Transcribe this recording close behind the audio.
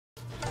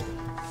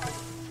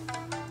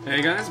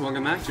Hey guys,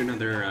 welcome back to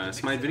another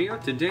Smite video.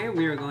 Today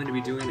we are going to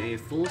be doing a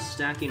full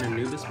stacking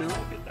Anubis build.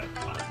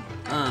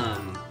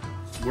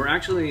 We're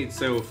actually,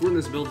 so for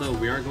this build though,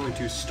 we are going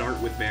to start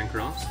with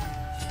Bancrofts,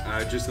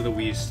 just so that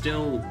we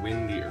still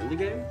win the early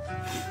game.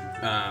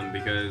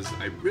 Because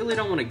I really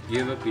don't want to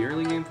give up the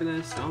early game for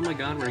this. Oh my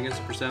god, we're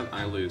against Percept,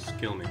 I lose.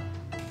 Kill me.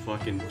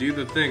 Fucking do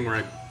the thing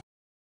where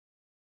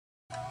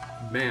I...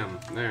 Bam,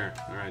 there.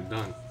 Alright,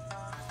 done.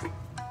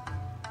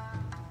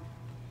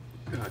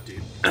 God,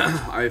 dude.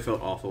 I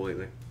felt awful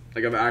lately.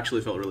 Like, I've actually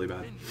felt really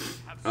bad.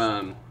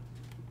 Been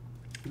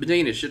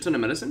taking a shit ton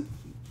of medicine,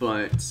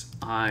 but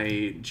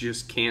I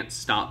just can't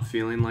stop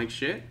feeling like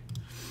shit.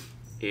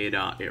 It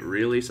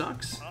really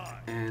sucks.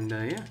 And,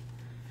 yeah.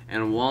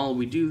 And while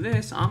we do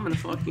this, I'm gonna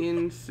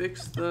fucking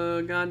fix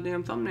the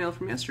goddamn thumbnail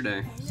from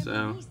yesterday.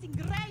 So,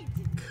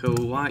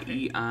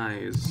 kawaii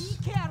eyes.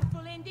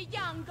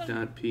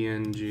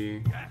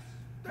 .png.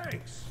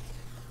 Thanks.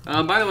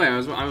 By the way,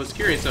 I was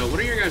curious. So, what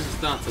are your guys'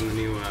 thoughts on the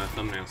new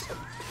thumbnails?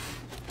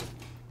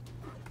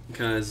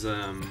 Because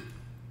I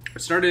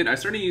started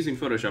using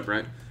Photoshop,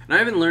 right? And I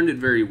haven't learned it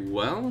very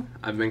well.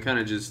 I've been kind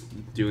of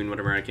just doing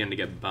whatever I can to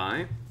get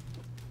by.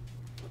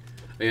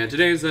 But yeah,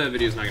 today's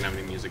video is not gonna have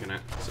any music in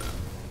it. So,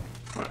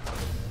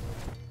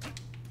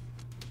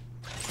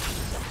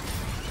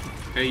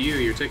 hey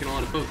you're taking a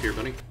lot of poke here,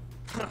 buddy.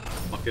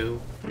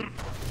 Bucko,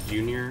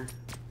 Junior,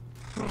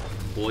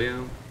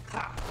 Boyo.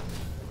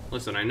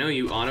 Listen, I know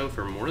you auto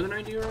for more than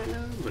I do right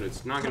now, but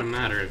it's not gonna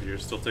matter if you're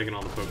still taking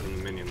all the poke from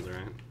the minions,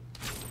 right?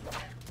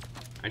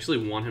 I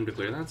actually want him to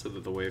clear that so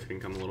that the wave can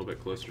come a little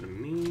bit closer to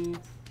me.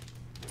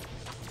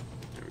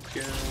 There we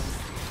go.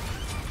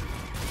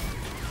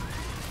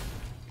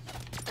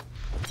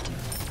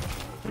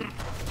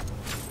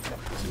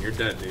 Listen, you're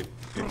dead, dude.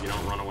 If you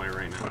don't run away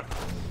right now.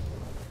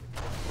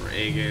 Or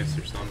Aegis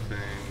or something.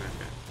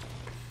 Okay.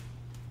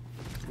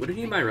 What did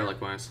he buy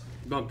relic-wise?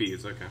 He bought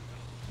beads, okay.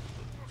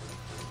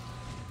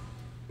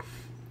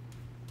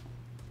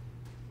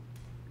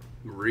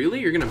 Really?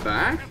 You're gonna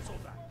back?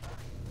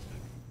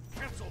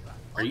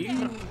 Are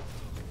you...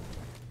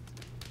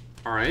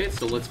 Alright,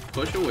 so let's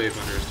push a wave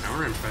under his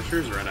tower and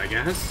pressure his red, I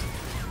guess.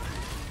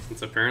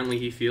 Since apparently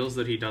he feels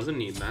that he doesn't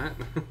need that.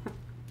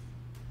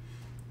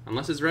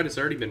 Unless his red has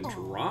already been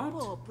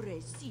dropped?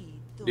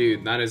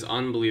 Dude, that is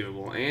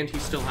unbelievable. And he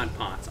still had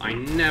pots. I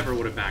never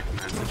would have backed in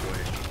that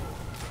situation.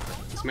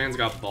 This man's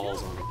got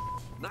balls on him.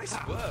 Nice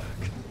work.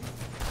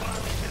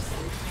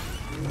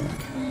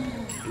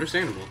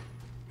 Understandable.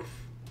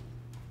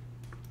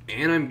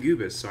 And I'm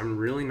Anubis, so I'm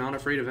really not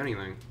afraid of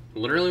anything.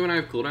 Literally, when I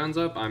have cooldowns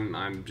up,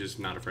 I'm just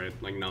not afraid.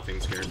 Like, nothing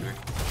scares me.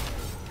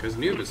 Because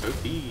Anubis,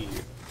 OP.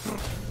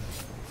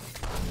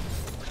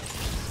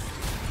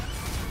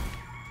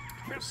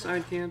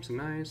 Side camps,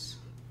 nice.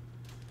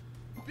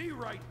 Be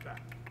right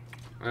back.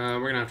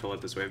 We're gonna have to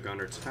let this wave go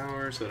under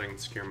tower so that I can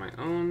secure my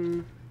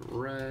own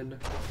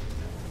red.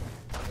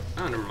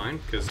 Oh, never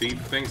mind, because he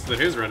thinks that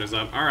his red is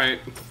up.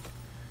 Alright.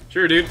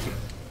 Sure, dude.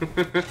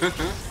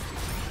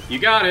 You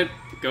got it.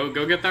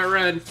 Go get that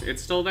red.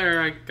 It's still there,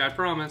 I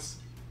promise.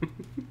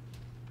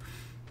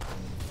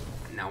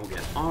 Now we'll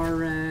get our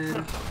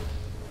red.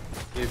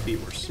 If he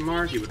were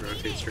smart, he would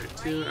rotate straight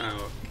to it.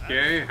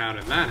 Okay, how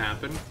did that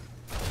happen?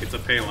 It's a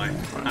Pele.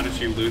 How did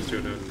she lose to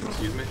it?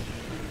 Excuse me?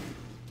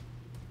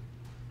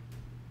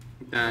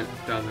 That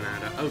doesn't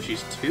add up. Oh,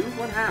 she's 2?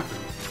 What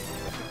happened?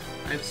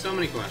 I have so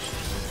many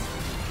questions.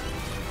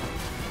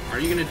 Are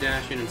you gonna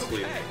dash in and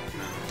sleep?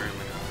 No,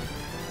 apparently not.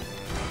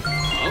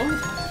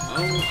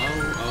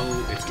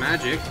 Oh, it's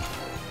magic.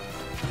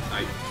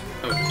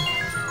 Odin.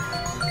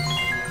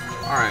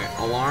 Alright,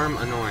 alarm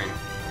annoying.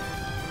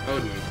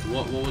 Odin,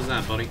 what was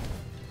that, buddy?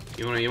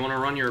 You wanna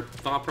run your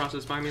thought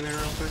process by me there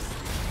real quick?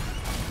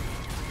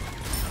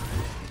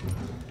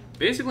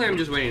 Basically, I'm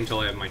just waiting until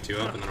I have my 2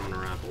 up, and then I'm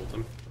gonna wrap ult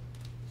him.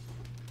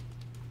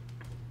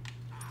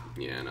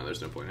 Yeah, no,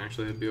 there's no point.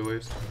 Actually, it'd be a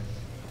waste.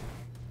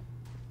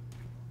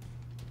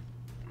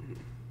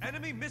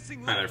 Enemy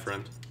missing. Hi there,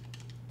 friend.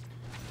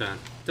 Dun,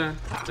 dun,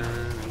 dun,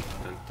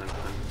 dun, dun,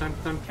 dun,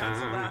 dun,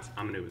 dun.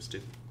 I'm Anubis,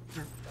 dude.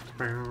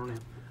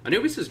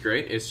 Anubis is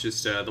great. It's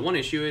just the one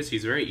issue is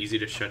he's very easy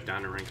to shut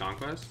down in ranked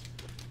conquest.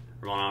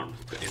 Well, not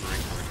in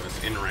ranked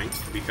conquest, in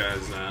ranked,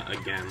 because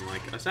again,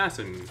 like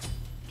assassin,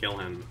 kill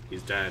him.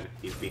 He's dead.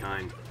 He's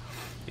behind,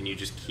 and you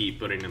just keep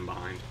putting him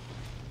behind.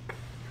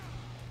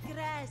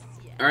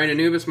 All right,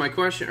 Anubis. My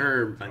question,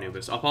 or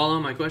Anubis, Apollo.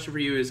 My question for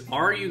you is: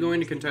 are you going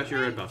to contest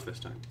your red buff this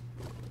time?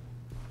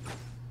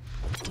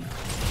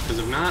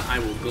 Because if not, I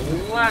will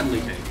gladly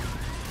take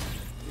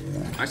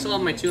it. I still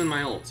have my 2 and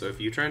my ult, so if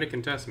you try to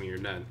contest me, you're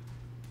dead.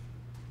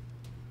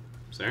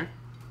 Sir?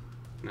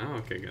 No?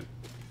 Okay, good.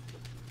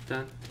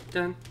 Dun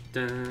dun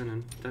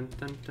dun dun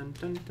dun dun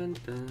dun dun dun dun dun dun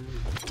dun.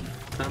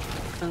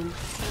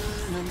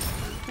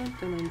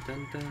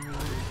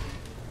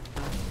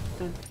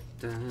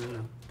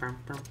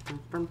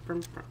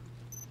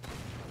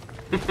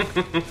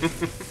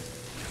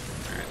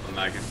 Alright, I'm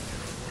back in.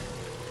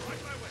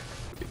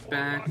 Get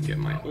back, get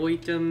my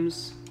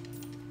items.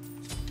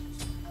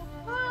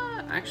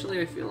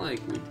 Actually, I feel like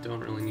we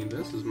don't really need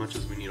this as much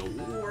as we need a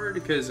ward,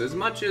 because as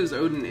much as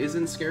Odin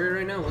isn't scary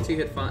right now, once he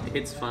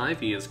hits 5,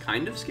 he is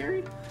kind of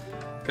scary.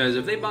 Because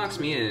if they box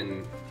me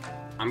in,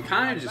 I'm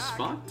kind of just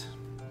fucked.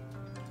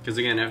 Because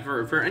again,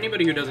 for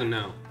anybody who doesn't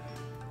know,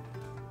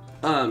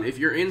 if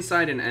you're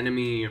inside an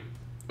enemy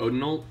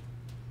Odin ult,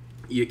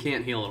 you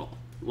can't heal at all.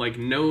 Like,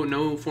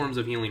 no forms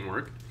of healing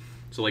work.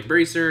 So like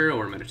Bracer,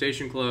 or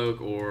Meditation Cloak,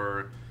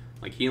 or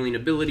like healing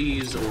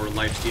abilities, or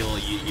lifesteal,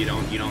 you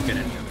don't get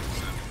any of it.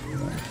 So.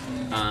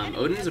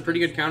 Odin's a pretty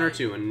good counter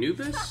to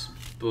Anubis,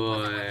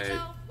 but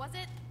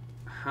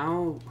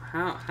how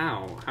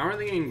are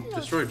they getting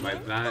destroyed by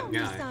that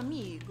guy?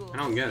 I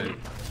don't get it.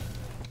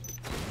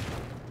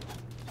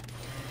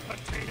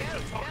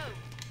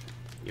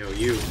 Yo,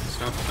 you,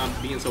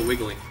 stop being so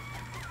wiggly.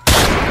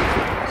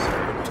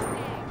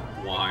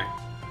 Why?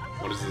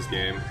 What is this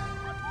game?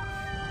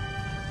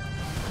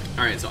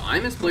 Alright, so I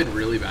misplayed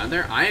really bad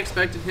there. I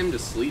expected him to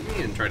sleep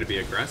me and try to be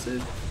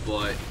aggressive,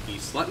 but he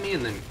slept me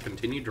and then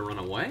continued to run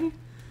away.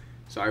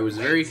 So I was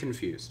very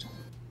confused.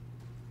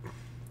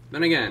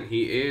 Then again,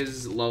 he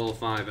is level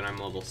 5 and I'm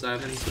level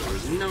 7, so there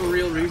was no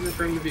real reason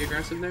for him to be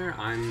aggressive there.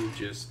 I'm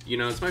just, you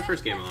know, it's my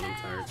first game on, I'm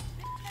tired.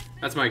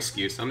 That's my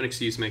excuse. I'm an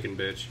excuse-making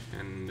bitch,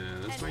 and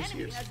that's my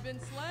excuse.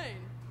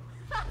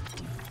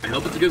 I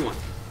hope it's a good one.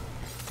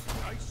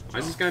 Why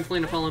is this guy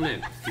playing Apollo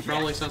mid? He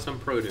probably saw some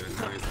pro doing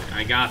it.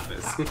 I got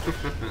this.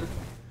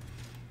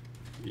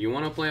 You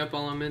want to play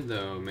Apollo mid,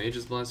 though,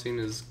 Mage's Blessing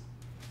is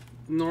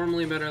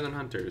normally better than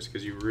Hunter's,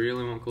 because you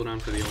really won't cool down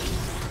for the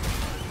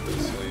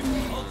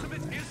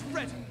ultimate.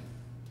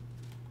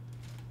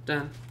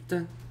 Dun,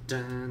 dun,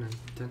 dun,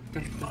 dun,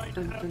 dun, dun,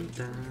 dun, dun,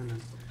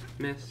 dun.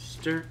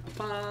 Mr.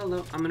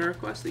 Apollo, I'm gonna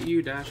request that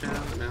you dash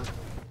out now.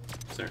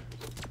 Sir.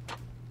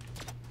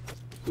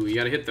 Ooh, you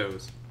gotta hit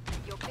those.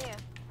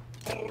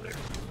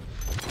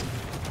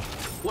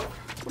 What?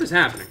 What is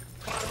happening?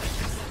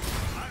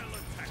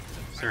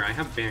 Sir, I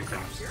have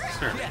Bancroft.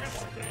 Sir.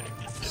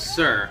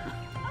 Sir.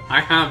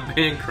 I have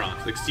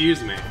Bancroft.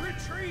 Excuse me.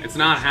 It's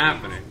not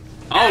happening.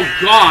 Oh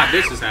god,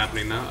 this is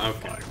happening though.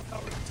 Okay.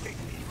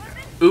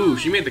 Ooh,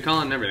 she made the call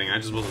and everything. I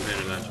just wasn't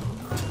paying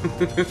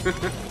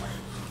attention.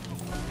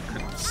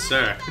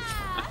 Sir,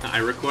 I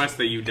request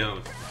that you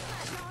don't.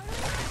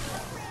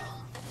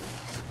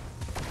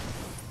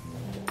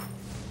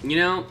 You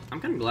know,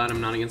 I'm kind of glad I'm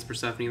not against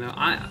Persephone though.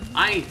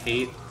 I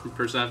hate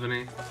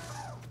Persephone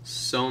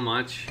so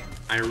much.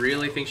 I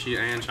really think she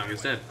and Chang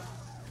is dead.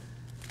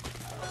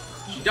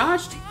 She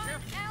dodged.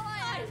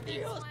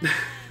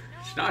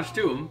 She dodged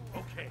to him.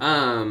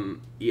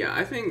 Yeah,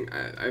 I think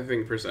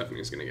Persephone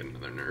is gonna get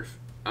another nerf.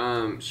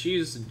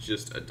 She's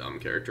just a dumb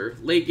character.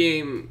 Late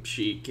game,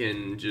 she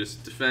can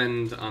just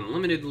defend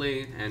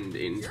unlimitedly, and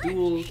in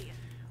duel,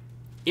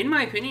 in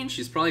my opinion,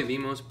 she's probably the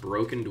most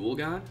broken duel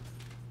god.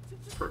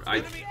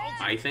 I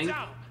think.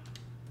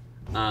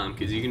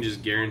 Because you can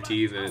just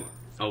guarantee that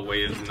a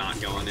wave's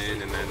not going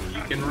in, and then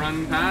you can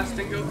run past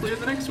and go clear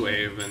the next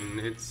wave, and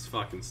it's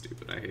fucking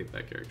stupid. I hate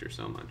that character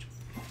so much.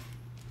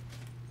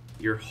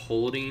 You're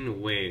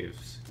holding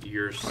waves.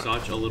 You're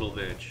such a little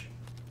bitch.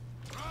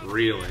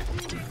 Really?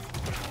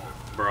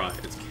 Bruh,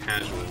 it's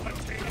casual.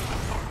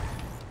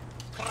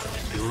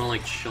 You wanna,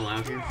 like, chill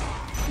out here?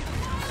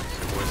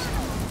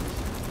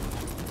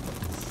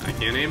 I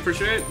can't aim for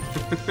shit.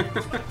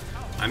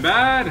 I'm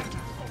bad!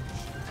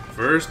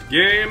 First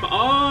game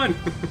on!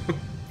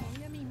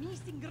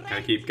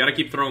 Gotta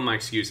keep throwing my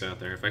excuse out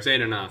there. If I say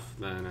it enough,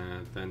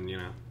 then you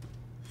know,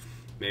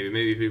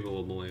 maybe people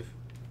will believe.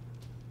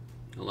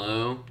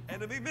 Hello?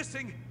 Enemy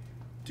missing.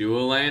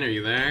 Dual lane, are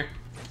you there?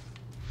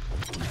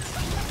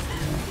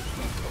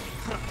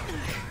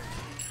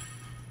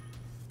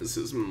 This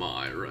is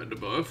my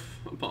red buff.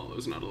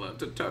 Apollo's not allowed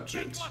to touch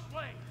it.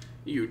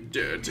 You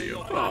dirty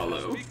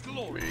Apollo.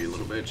 Me,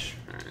 little bitch.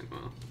 Alright,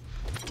 well.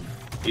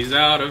 He's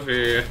out of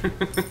here.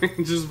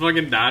 Just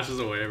fucking dashes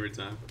away every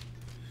time.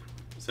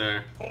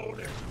 Sir.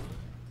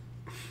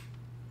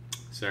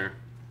 Sir.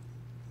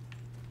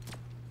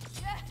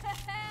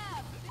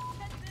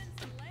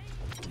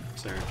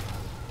 Sir.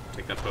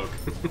 Take that poke.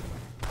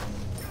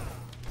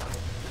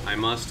 I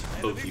must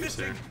poke you,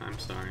 sir. I'm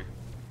sorry.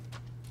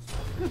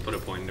 I'm gonna put a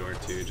point into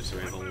R2 just so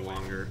we have a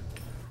longer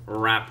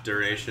wrap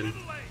duration.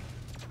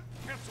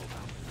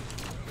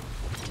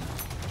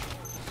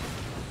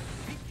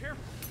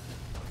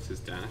 Is his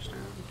dash down?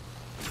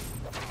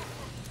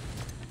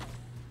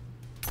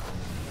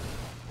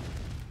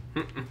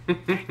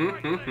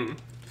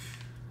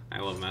 I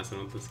love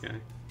messing with this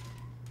guy.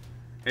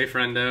 Hey,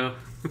 friendo.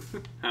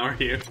 How are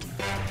you?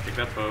 Take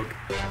that poke.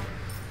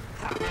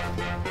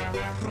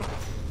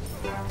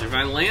 If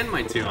I land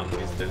my 2 on him,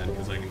 he's dead,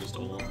 because I can just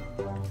ult.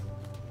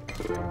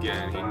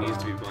 Again, he needs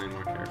to be playing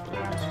more carefully.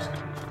 He's just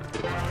gonna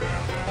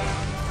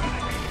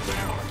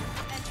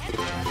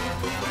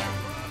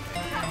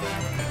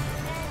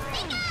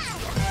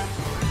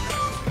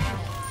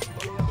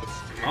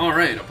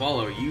Alright,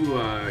 Apollo,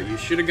 you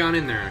should have gone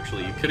in there,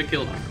 actually. You could have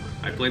killed him.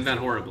 I played that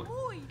horribly.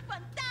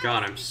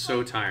 God, I'm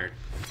so tired.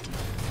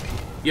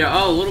 Yeah,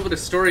 oh, a little bit of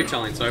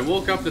storytelling. So I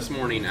woke up this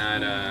morning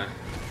at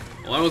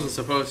Well, I wasn't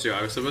supposed to.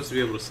 I was supposed to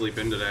be able to sleep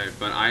in today,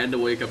 but I had to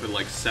wake up at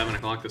like 7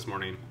 o'clock this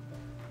morning.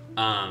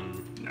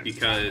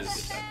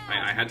 Because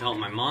I had to help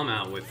my mom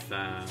out with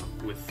I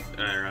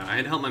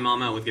had to help my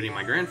mom out with getting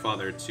my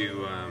grandfather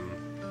to,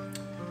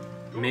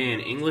 man,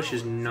 English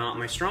is not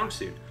my strong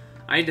suit.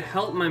 I had to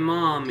help my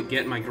mom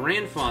get my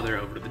grandfather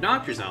over to the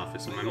doctor's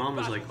office, and my mom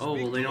was like, "Oh,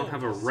 well, they don't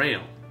have a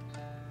rail,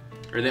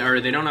 or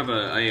they don't have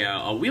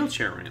a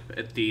wheelchair ramp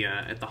at the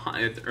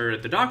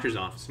doctor's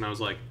office." And I was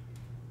like,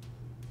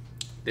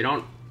 "They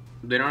don't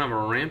have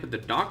a ramp at the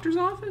doctor's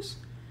office?"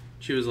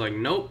 She was like,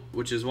 "Nope,"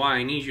 which is why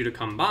I need you to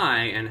come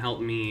by and help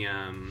me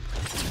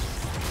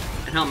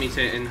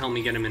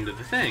get him into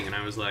the thing. And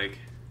I was like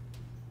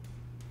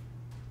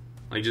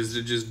just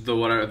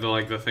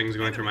the things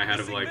going through my head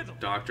of like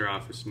doctor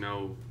office,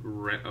 no,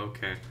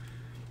 okay.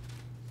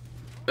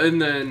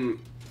 And then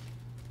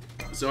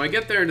so I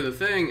get there to the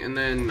thing, and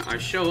then I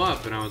show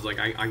up, and I was like,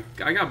 I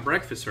got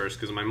breakfast first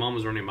because my mom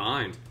was running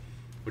behind,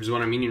 which is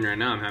what I'm eating right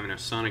now. I'm having a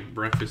Sonic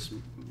breakfast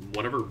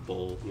whatever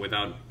bowl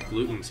without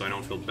gluten, so I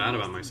don't feel bad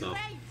about myself.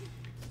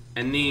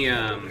 And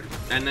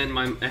and then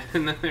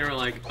they were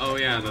like, "Oh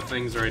yeah, the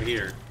thing's right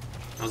here."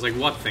 I was like,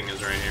 "What thing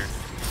is right here?"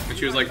 And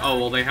she was like, "Oh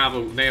well, they have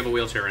a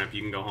wheelchair ramp.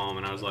 You can go home."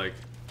 And I was like,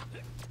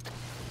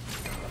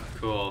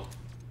 "Cool.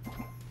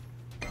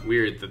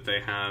 Weird that they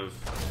have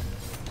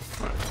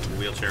a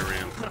wheelchair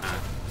ramp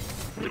at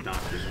the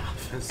doctor's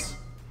office."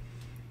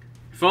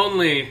 If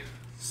only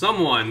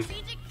someone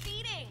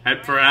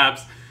had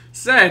perhaps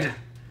said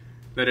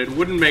that it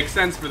wouldn't make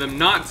sense for them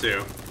not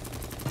to.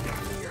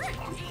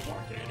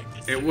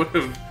 It would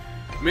have,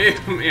 maybe,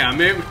 yeah,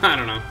 maybe, I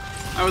don't know.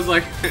 I was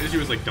like, she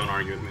was like, "Don't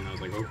argue with me," and I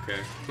was like,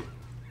 "Okay."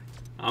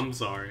 I'm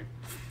sorry.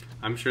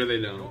 I'm sure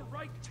they don't.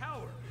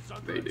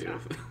 They do.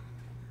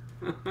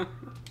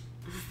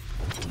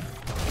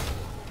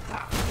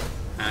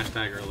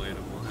 Hashtag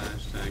relatable,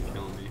 hashtag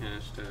kill me,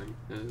 hashtag...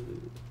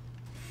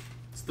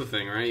 It's the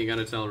thing, right? You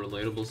gotta tell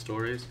relatable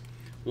stories.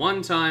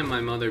 One time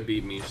my mother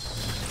beat me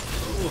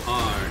so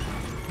hard,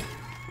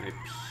 I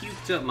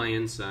puked up my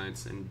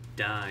insides and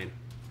died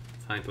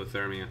of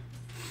hypothermia.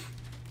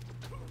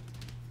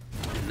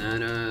 And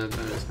that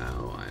is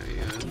how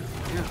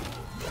yeah.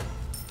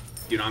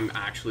 Dude, I'm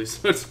actually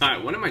so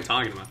tired. What am I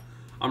talking about?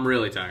 I'm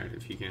really tired,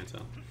 if you can't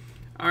tell.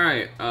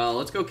 Alright,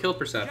 let's go kill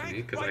Persephone,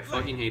 because I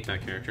fucking hate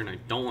that character, and I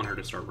don't want her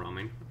to start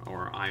roaming,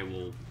 or I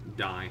will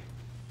die.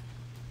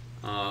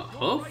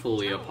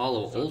 Hopefully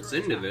Apollo ults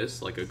into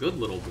this like a good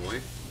little boy.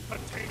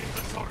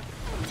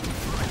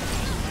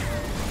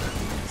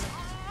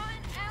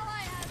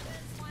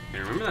 Hey,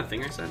 remember that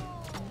thing I said?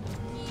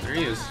 There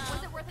he is.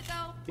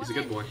 He's a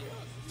good boy.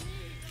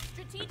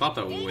 I thought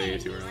that way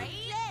too early.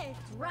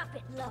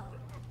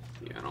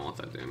 Yeah, I don't want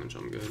that damage,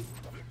 I'm good.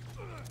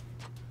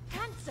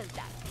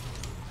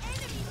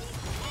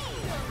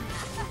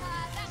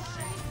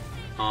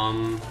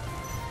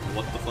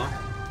 What the fuck?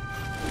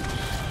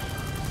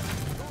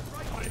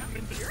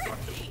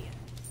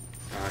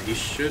 He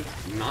should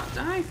not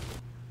die?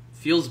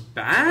 Feels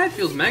bad?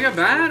 Feels mega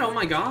bad? Oh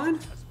my god.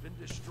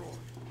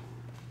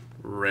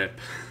 RIP.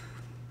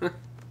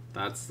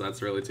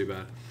 That's really too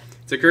bad.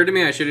 It's occurred to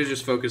me I should have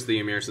just focused the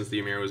Ymir since the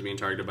Ymir was being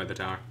targeted by the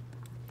tower.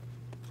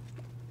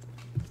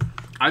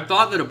 I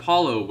thought that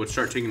Apollo would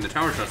start taking the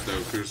tower shots though,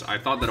 because I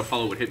thought that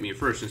Apollo would hit me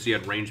first since he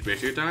had ranged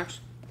basic attacks.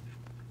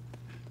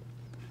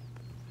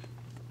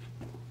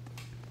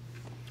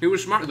 He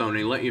was smart though, and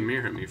he let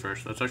Ymir hit me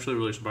first. That's actually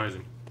really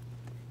surprising.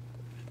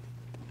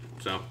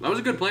 So, that was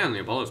a good play on the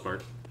Apollo's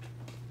part.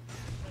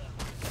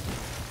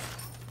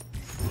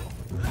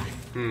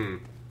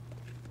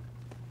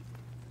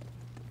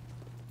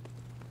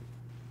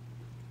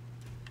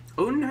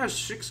 Odin has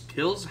 6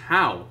 kills?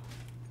 How?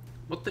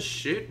 What the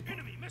shit?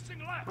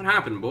 What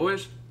happened,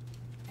 boys?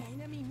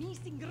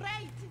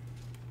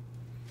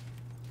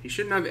 He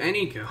shouldn't have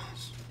any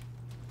kills.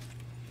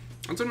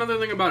 That's another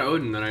thing about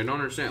Odin that I don't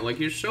understand. Like,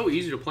 he's so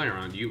easy to play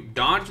around. You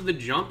dodge the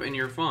jump and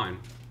you're fine.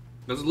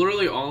 That's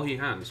literally all he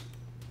has.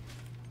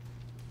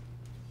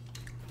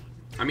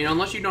 I mean,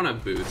 unless you don't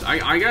have boots.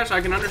 I guess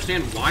I can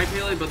understand why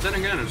Pele, but then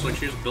again, it's like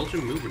she has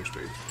built-in movement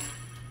speed.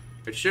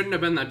 It shouldn't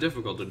have been that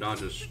difficult to dodge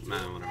this. Nah,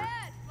 whatever.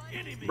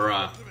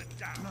 Bruh.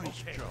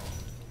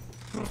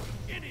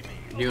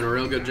 You're doing a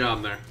real good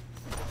job there.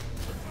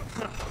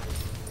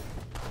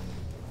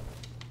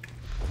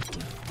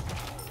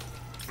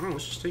 Oh,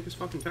 let's just take his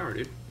fucking tower,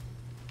 dude.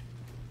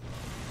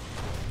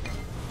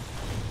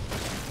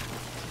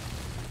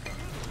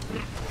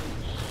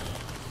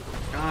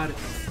 God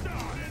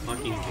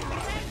fucking damn it.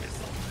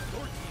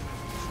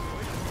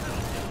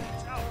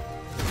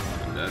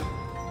 I'm dead.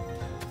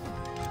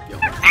 Yo.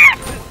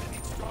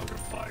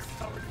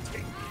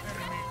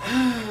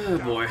 Oh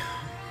boy.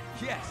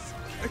 Yes.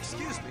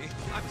 Excuse me.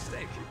 My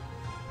mistake.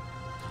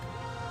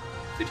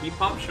 Did he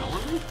pop shell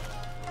on me?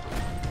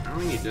 I don't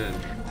think he did.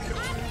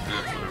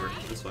 Whatever.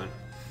 It's fine.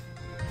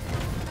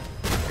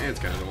 It's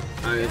casual.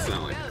 It's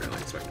not like I really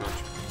expect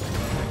much.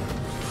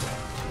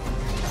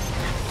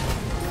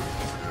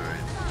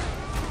 Alright.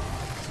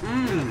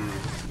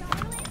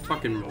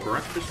 Fucking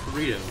breakfast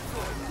burrito.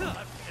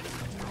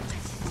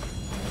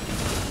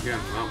 Again,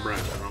 without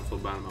breath, I don't feel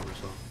bad about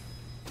myself.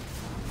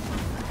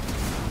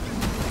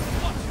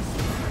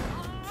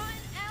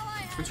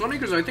 It's funny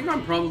because I think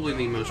I'm probably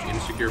the most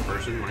insecure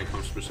person when it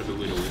comes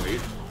specifically to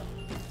weight.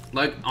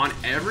 Like, on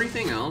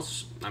everything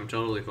else, I'm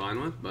totally fine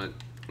with, but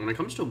when it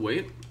comes to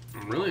weight,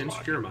 I'm really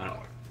insecure about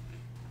it.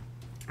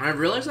 I've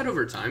realized that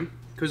over time,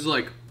 because,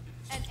 like,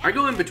 I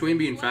go in between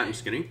being fat and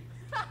skinny,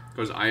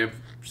 because I have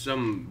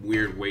some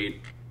weird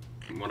weight,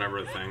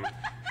 whatever thing.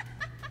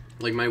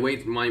 Like, my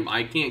weight,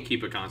 I can't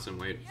keep a constant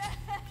weight.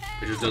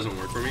 It just doesn't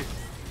work for me.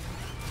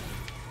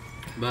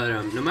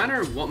 But, no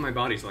matter what my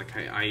body's like,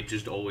 I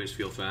just always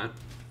feel fat.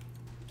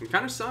 It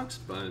kind of sucks,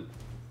 but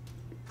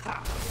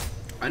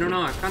I don't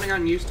know, I've kind of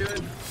gotten used to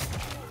it.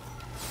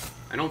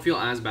 I don't feel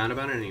as bad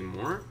about it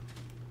anymore,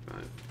 but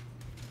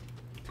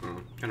I don't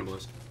know, kind of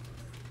bliss.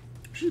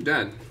 She's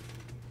dead.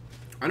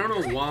 I don't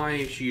know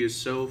why she is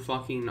so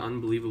fucking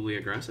unbelievably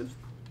aggressive,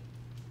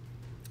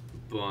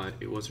 but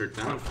it was her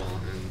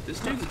downfall, and this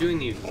dude's doing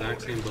the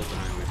exact same build that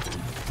I always do.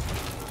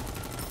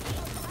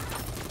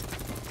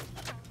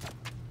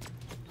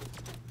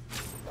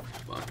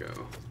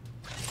 Bucko.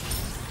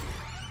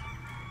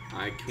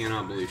 I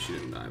cannot believe she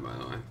didn't die, by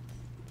the way.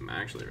 I'm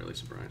actually really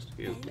surprised.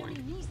 He is blink.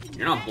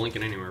 You're not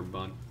blinking anywhere,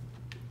 bud.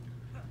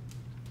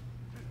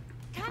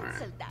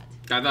 Alright.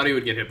 I thought he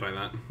would get hit by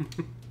that.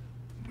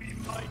 We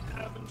might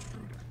have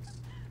intruders.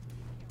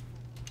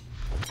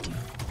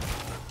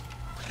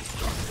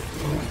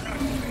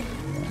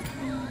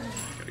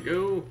 Gotta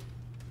go.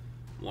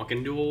 Walk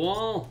into a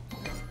wall.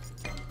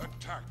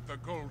 Attack the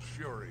Gold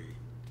Fury.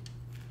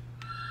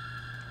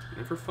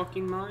 Never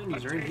fucking mind,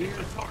 he's right here.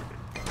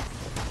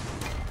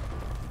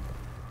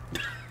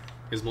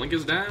 His blink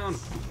is down.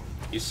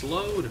 He's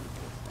slowed.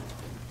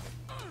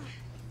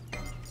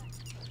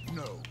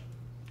 No.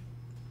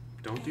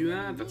 Don't do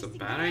that. That's a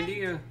bad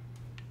idea.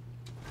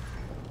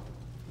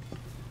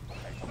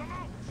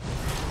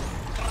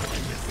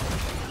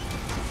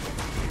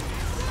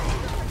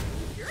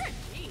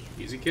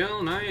 Easy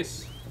kill.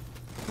 Nice.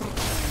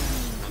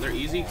 Another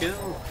easy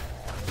kill.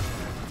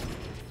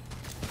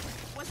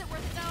 Was it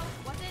worth it though?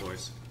 Was it?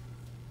 Voice.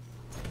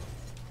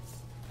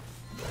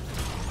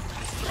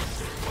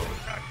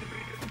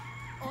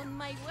 On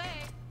my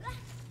way.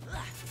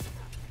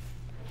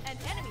 An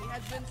enemy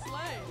has been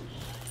slain.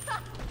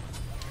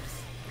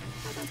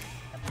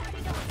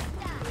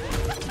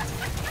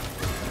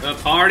 The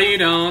party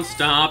don't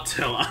stop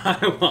till I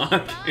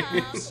walk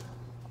in.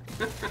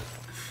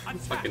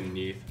 Fucking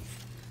Neith.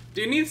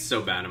 Dude, Neith's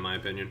so bad in my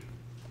opinion.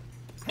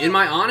 In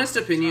my honest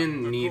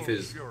opinion, Neith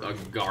is a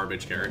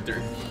garbage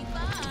character.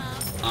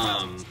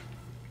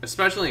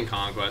 Especially in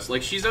Conquest.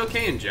 Like, she's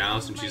okay in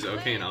Joust and she's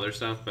okay in other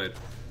stuff, but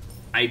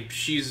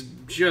she's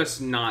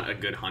just not a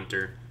good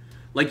hunter.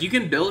 Like, you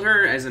can build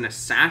her as an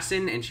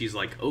assassin and she's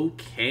like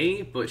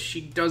okay, but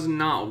she does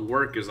not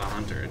work as a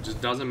hunter. It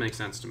just doesn't make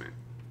sense to me.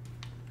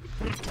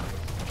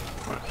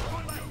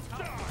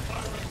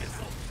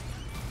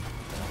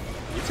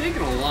 You're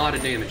taking a lot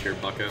of damage here,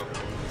 bucko.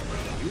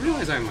 You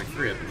realize I have like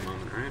 3 up in the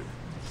moment, right?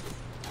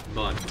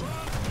 But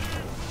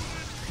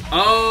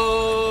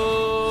oh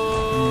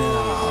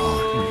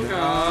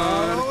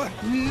god.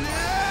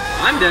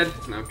 I'm dead.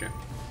 Okay.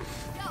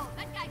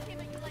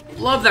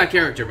 Love that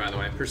character, by the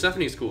way.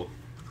 Persephone's cool.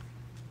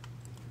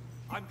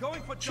 I'm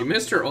going for She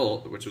missed her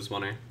ult, which was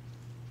funny.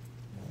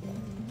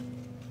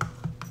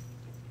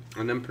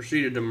 And then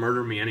proceeded to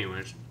murder me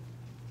anyways.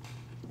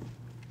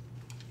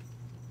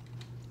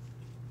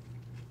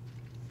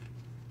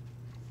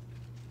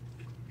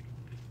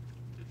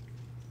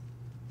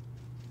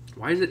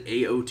 Why is it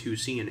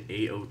AO2C and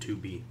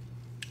AO2B?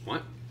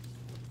 What?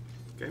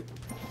 Okay.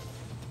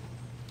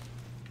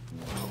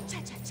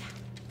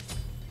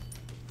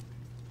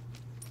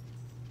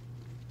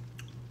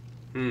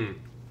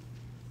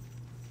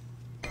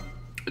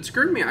 It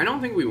screwed me. I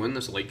don't think we win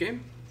this late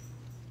game.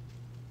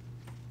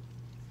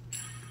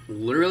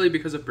 Literally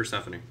because of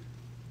Persephone.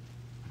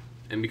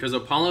 And because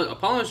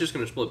Apollo is just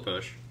going to split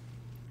push.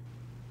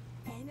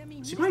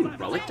 Is he going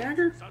Relic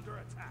Dagger?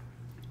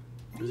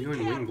 Or is he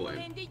going Wing Blade?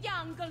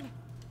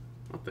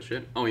 What the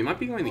shit? Oh, he might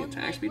be going the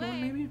attack speed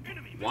one, maybe?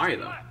 Why,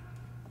 though?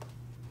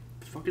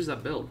 The fuck is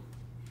that build?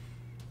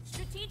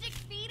 Strategic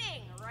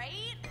feeding,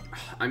 right?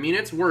 I mean,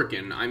 it's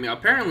working. I mean,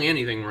 apparently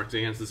anything works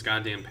against this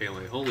goddamn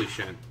Pele. Holy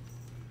shit.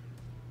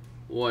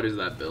 What is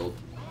that build?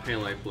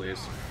 Pele, please.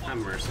 Have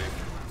mercy.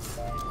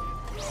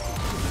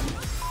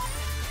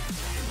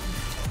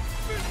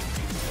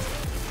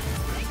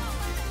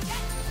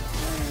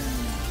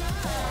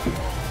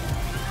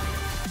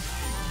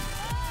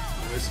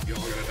 You're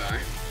all gonna die.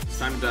 It's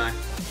time to die.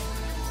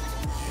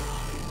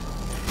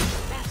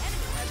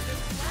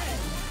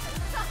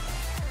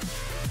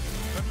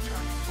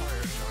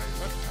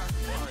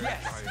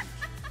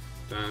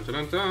 Dun, dun,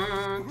 dun,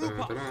 dun, dun,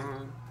 dun,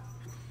 dun.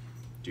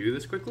 Do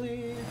this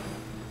quickly.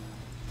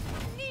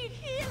 Need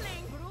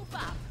healing. Group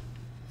up.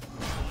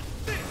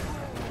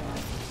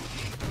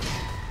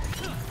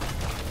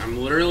 I'm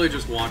literally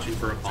just watching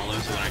for Apollo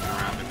so that I can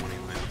wrap him when he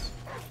lands.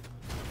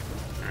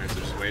 Alright, so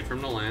just wait for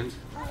him to land.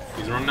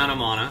 He's running out of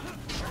mana.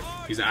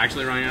 He's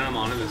actually running out of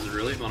mana. This is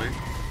really funny.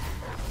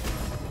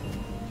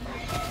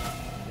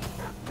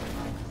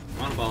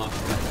 Come on, Apollo.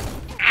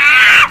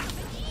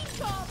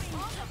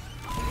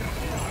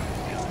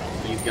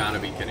 He's gotta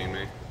be kidding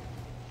me.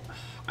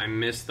 I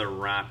missed the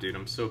wrap, dude.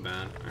 I'm so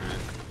bad. Alright.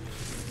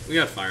 We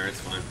got fire, it's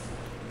fine.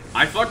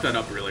 I fucked that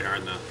up really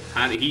hard though.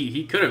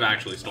 He could have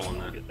actually stolen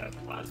that.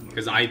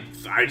 Because I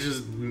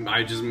just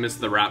missed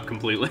the wrap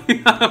completely.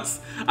 I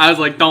was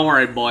like, don't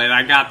worry, boy,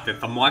 I got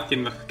this. I'm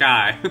watching the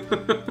sky.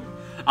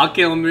 I'll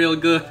kill him real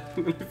good.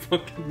 I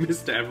fucking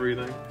missed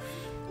everything.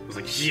 I was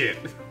like, shit.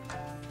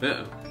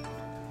 Uh-oh.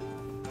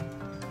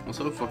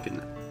 Also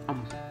fucking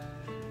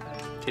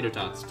tater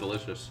tots,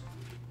 delicious.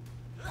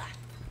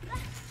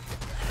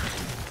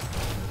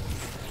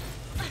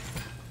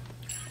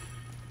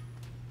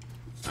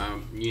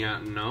 Yeah,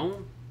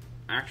 no.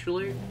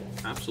 Actually,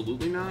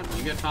 absolutely not.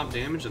 You get top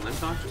damage and then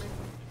talk to me?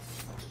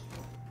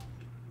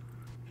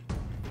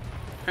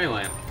 Hey,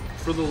 Lamb.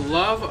 For the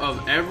love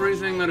of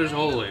everything that is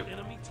holy,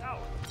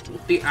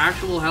 what the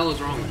actual hell is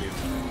wrong with you?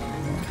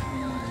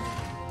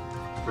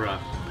 Bruh.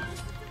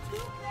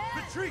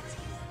 Retreat!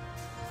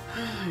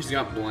 He's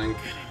got blink.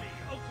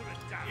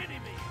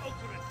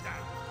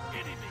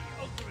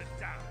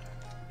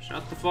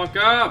 Shut the fuck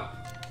up!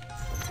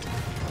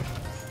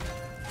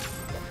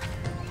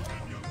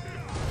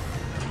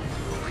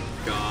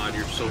 God,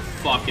 you're so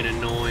fucking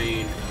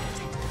annoying.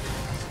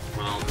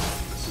 Well,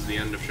 this is the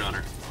end of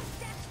Shudder.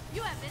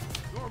 You have it.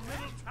 Your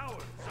middle tower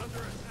is under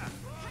attack.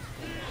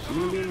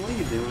 Moonbeam, what are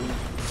you doing?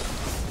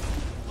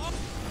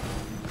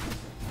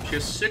 She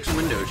has 6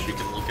 windows she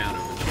can look out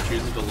of, and she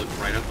chooses to look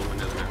right out the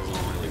window that has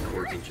all my like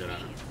cords and shit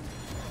out of it.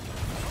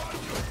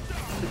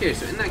 Okay,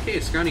 so in that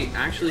case, Scotty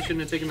actually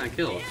shouldn't have taken that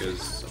kill,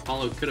 because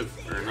Apollo could have,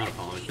 or not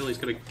Apollo, Achilles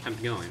could have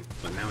kept going,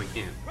 but now he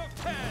can't.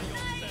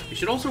 You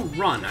should also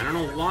run. I don't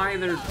know why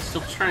they're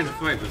still trying to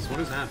fight this.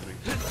 What is happening?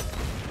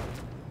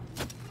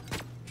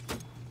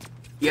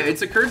 Yeah,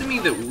 it's occurred to me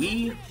that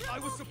we...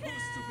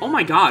 Oh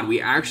my god, we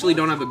actually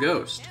don't have a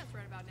ghost. Dance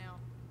right about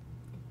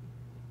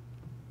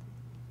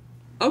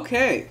now.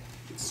 Okay,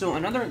 so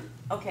another...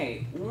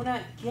 Okay,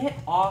 Luna, get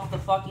off the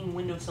fucking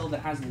windowsill that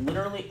has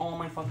literally all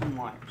my fucking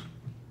wires.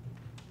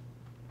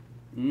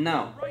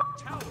 No.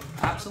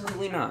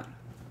 Absolutely not.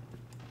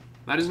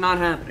 That is not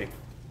happening.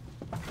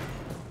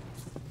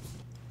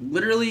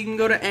 Literally, you can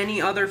go to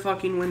any other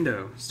fucking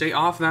window. Stay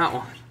off that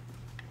one.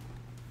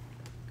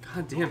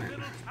 God damn it.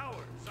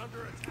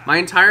 My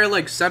entire,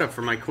 like, setup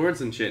for my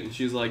cords and shit, and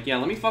she's like, yeah,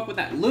 let me fuck with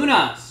that.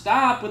 Luna,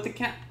 stop with the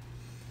cat.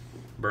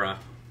 Bruh.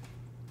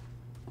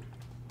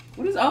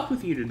 What is up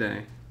with you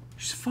today?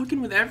 She's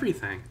fucking with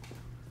everything.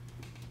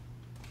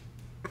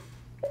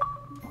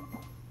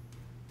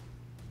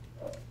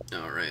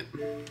 Alright.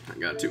 I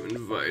got to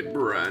invite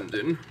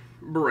Brandon.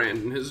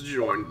 Brandon has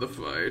joined the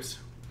fight.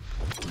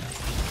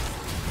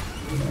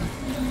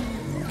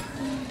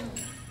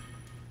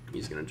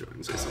 He's gonna join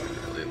and say something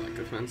really like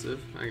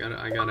offensive. I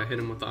gotta hit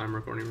him with the I'm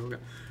recording real good.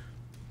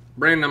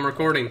 Brandon, I'm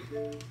recording.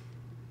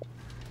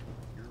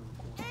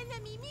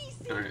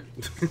 Alright.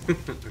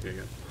 Okay,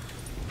 good.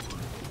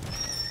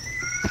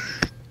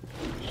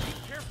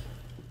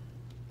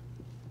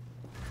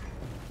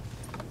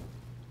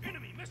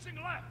 Enemy missing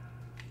left.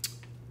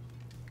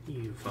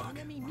 You fuck.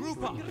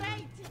 Group up.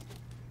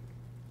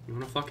 You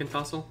wanna fucking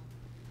tussle?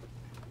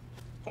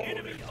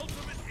 Enemy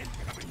ultimate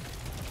incoming.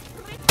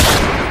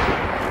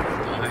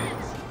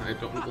 I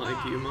don't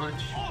like you much.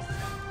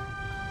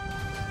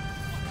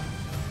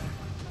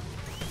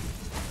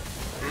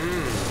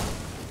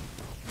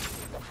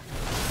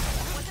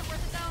 Was it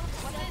worth it though?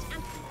 Was it?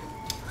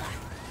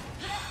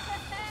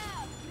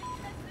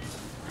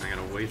 I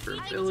gotta wait for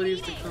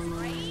abilities to come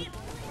on.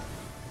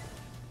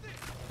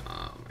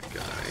 Oh my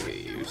god, I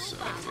hate you so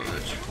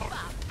much.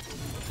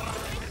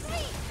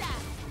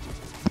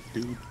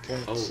 Dude,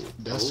 cats. Oh,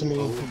 Destiny,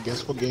 oh.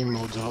 guess what game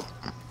mode's up?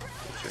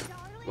 Shit.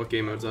 What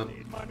game mode's up?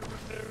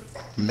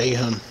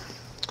 Mayhem.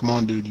 Come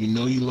on, dude. You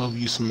know you love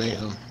you some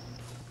Mayhem.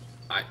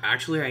 I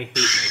hate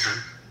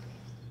Mayhem.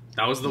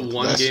 That was the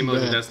one That's game mode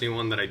in bad. Destiny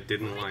 1 that I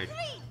didn't like.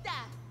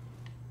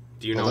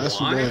 Do you know Well, that's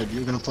too why? bad.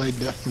 You're gonna play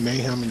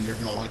Mayhem and you're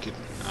gonna like it.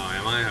 Oh,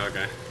 am I?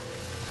 Okay.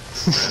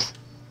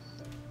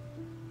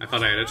 I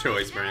thought I had a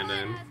choice,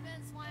 Brandon.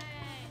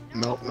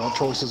 Nope, no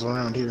choices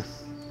around here.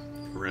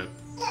 Rip.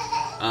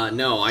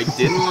 No, I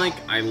didn't like,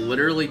 I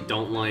literally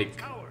don't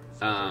like,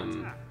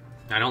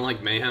 I don't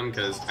like Mayhem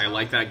because I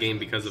like that game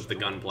because of the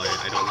gunplay.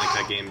 I don't like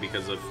that game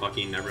because of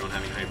fucking everyone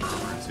having hyper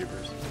armor and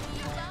supers.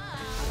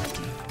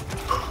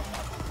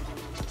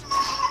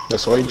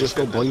 That's why you just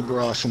go Blade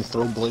Rush and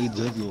throw blades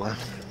everywhere.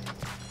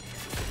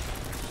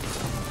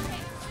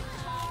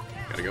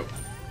 Gotta go.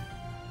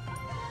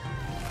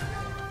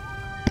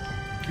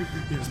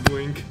 Yes,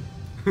 blink.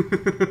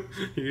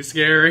 You're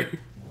scary.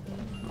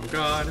 Oh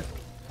god.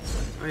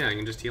 Oh yeah, I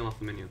can just heal off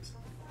the minions.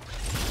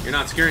 You're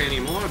not scary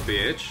anymore,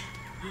 bitch.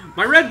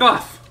 My red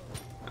buff!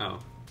 Oh.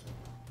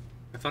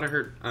 I thought I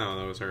heard... Oh,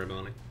 that was her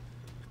ability.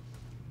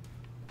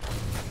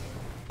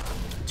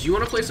 Do you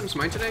want to play some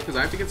Smite today? Because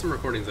I have to get some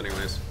recordings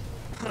anyways.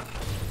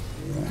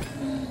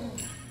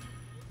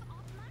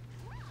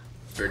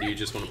 Or do you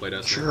just want to play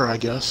Destiny? Sure, I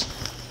guess.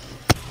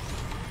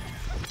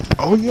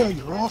 Oh yeah,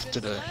 you're off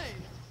today.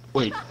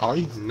 Wait, are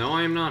you? No,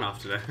 I am not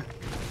off today.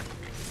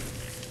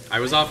 I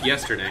was off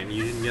yesterday, and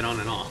you didn't get on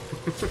at all.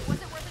 Was it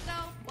worth it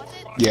though? Was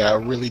it? Yeah, I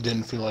really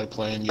didn't feel like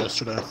playing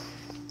yesterday.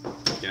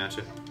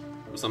 Gotcha.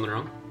 Was something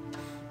wrong?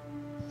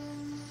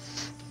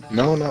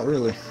 No, not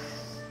really.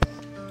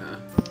 Uh,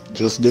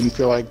 Just didn't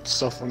feel like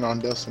suffering on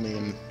Destiny,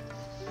 and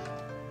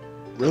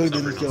really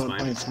didn't Suffering on feel like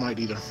playing Smite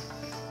either.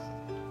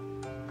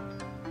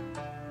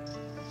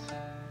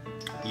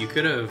 you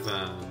could have,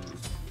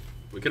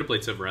 we could have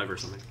played Civ Rev or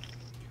something.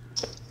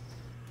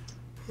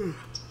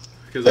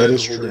 Because That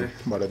is true,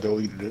 but I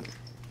deleted it.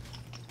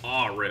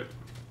 Aw, rip.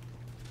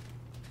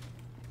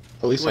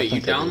 At least Wait, I you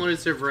think I did. downloaded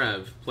Civ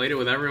Rev, played it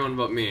with everyone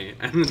but me,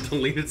 and then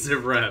deleted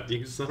Civ Rev,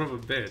 you son of a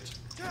bitch.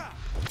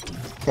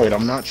 Wait,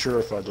 I'm not sure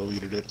if I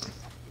deleted it.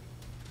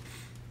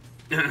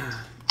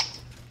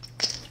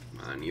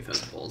 Neath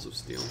has balls of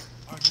steel.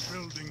 I'm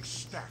building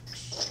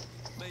stacks.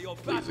 May your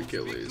Please, battles be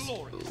Achilles,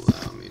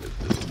 glorious. allow me to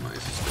build my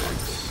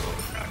sticks.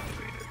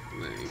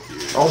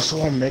 Thank you.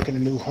 Also, I'm making a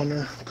new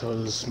hunter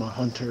because my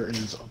hunter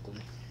is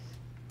ugly.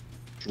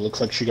 She looks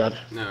like she got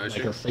No, is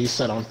like she? her face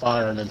set on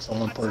fire, and then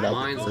someone put it out.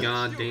 Mine's the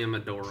goddamn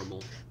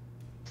adorable.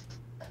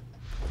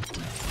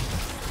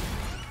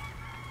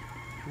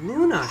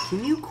 Luna,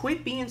 can you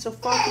quit being so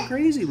fucking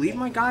crazy? Leave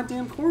my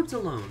goddamn cords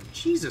alone.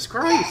 Jesus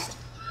Christ.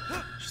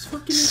 She's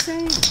fucking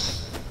insane.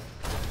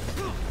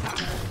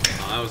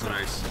 Oh, that was a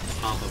nice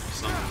pop of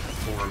some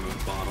form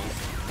of bottle.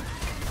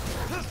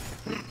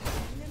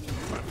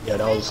 Yeah,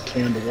 that was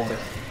canned water.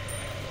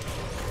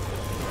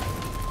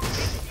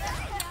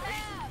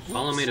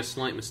 Apollo made a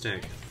slight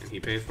mistake, and he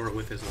paid for it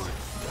with his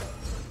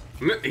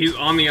life. He's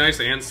on the ice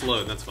and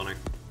slowed, that's funny.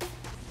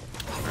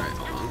 Alright,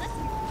 hold on.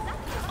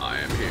 I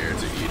am here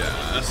to eat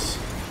ass.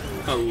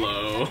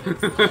 Hello.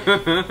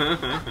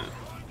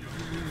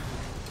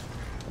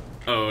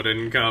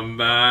 Odin, come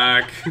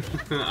back.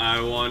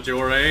 I want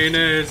your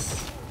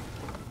anus.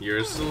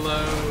 You're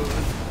slow.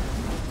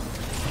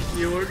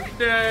 You're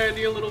dead,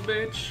 you little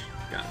bitch.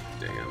 God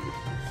damn.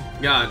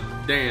 God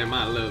damn,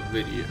 I love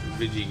video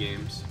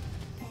games.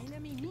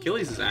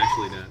 Achilles is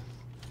actually dead,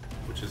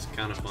 which is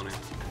kind of funny.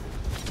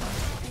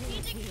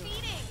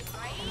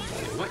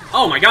 What?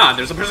 Oh my god,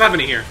 there's a Persephone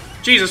here!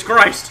 Jesus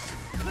Christ!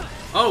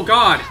 Oh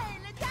god!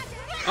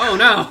 Oh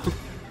no!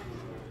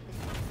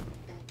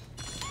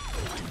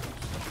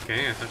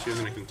 Okay, I thought she was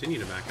going to continue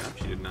to back up.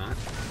 She did not.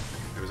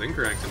 I was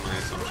incorrect in my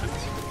assumptions.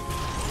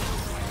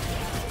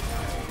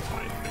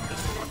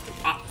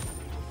 Ah!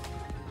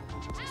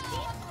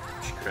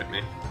 She crit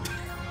me.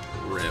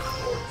 Rip.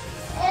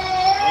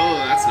 Oh,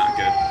 that's not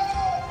good.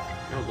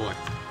 Oh boy.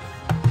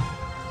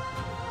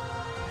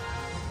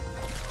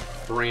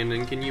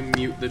 Brandon, can you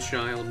mute the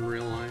child in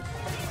real life?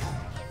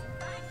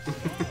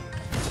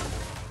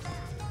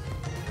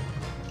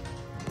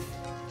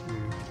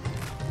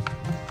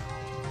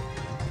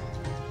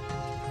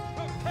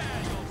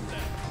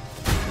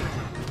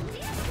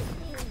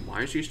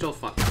 Why is she still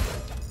fighting?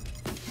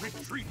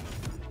 Retreat.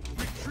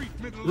 Retreat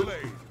middle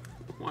lane.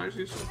 Why is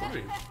he still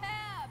fighting?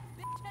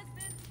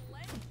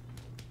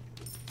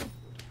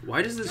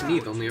 Why does this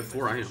Neath only have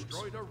 4 items?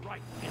 Destroy the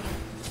right.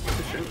 What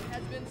the shit?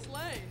 Has been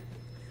slain.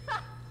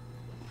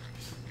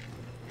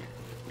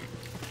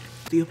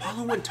 The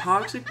Apollo went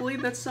Toxic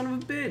Blade? That son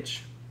of a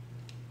bitch.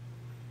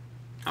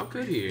 How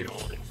could he?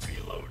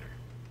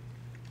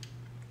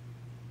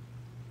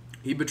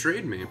 He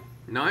betrayed me.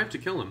 Now I have to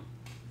kill him.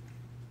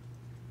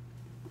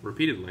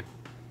 Repeatedly.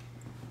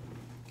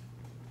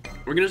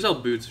 We're gonna sell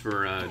boots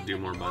for do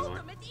more, by the way.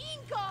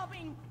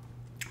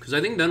 Because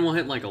I think then we'll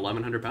hit like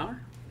 1100 power.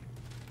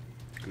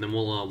 And then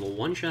we'll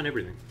one-shot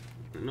everything.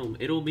 And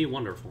it'll be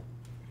wonderful.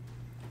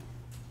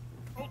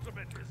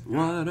 Ultimate is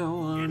What a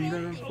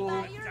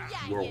wonderful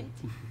world.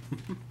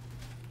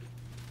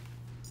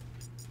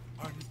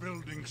 I'm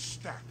building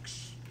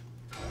stacks.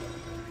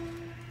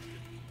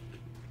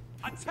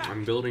 Attack.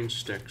 I'm building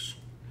sticks.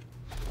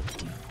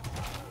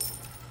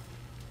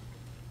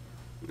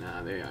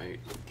 Nah, they ain't.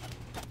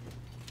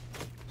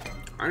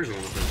 I just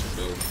want to finish the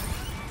build.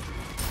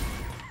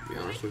 To be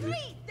honest with you.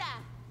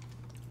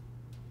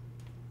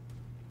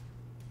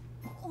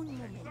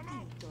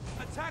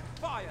 Attack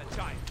fire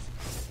giant.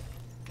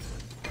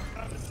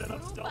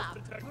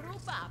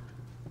 Group up.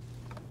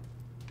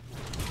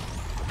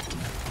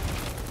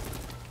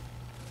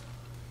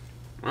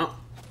 Well.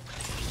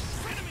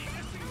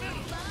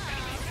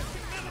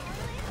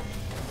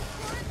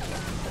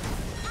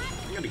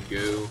 I gotta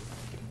go.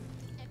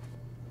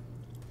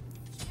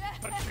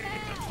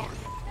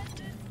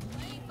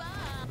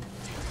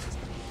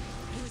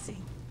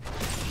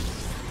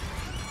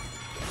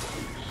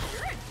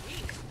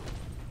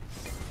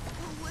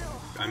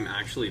 I'm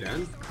actually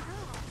dead?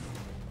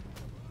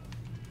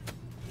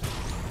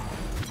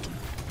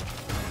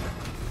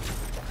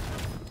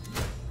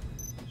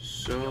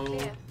 So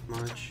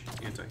much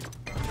anti-heal.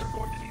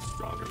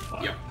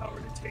 Yep.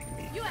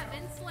 You have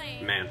been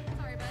slain. Man.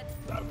 Sorry,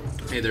 bud.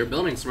 Hey, they're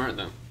building smart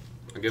though.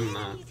 I'll give them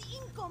that.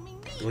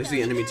 At least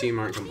the enemy team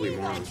aren't complete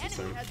morons this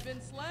Enemy time. has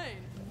been slain.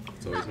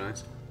 It's always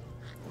nice.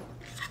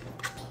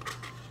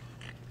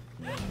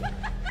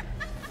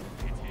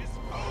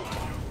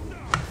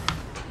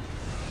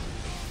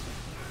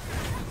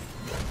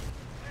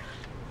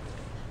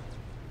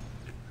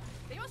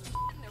 They must be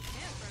in their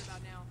pants right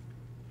about now.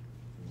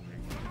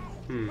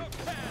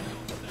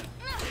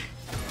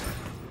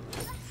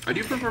 I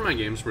do prefer my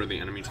games where the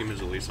enemy team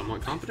is at least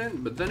somewhat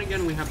competent, but then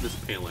again we have this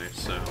Pele,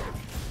 so...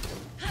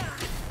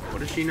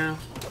 What is she now?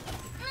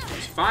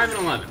 She's 5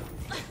 and 11.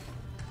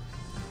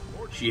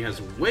 She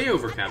has way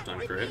overcapped on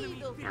crit,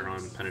 or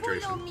on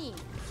penetration.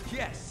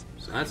 Yes.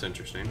 So that's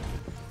interesting.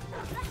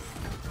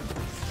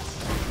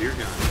 Oh, dear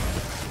God.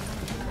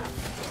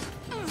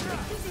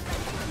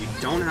 You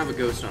don't have a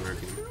ghost on our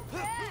team.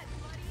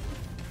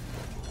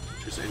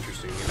 Which is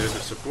interesting. Neither the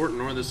support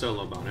nor the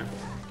solo bonnet.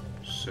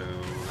 So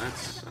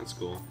that's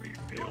cool.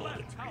 Retreat!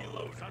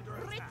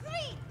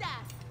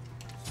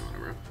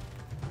 Whatever.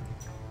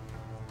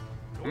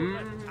 I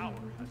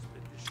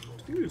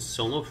think we could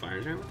solo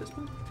fire giant with this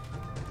one.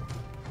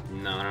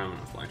 No, I don't have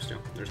enough lifesteal.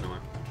 There's no way.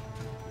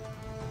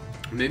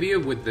 Maybe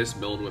with this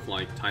build with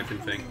like type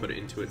and fang put it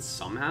into it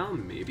somehow,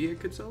 maybe it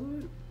could solo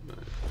it. But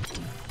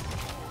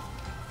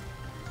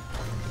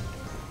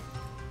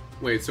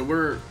wait, so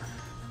we're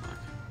fuck.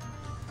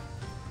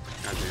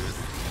 God damn it.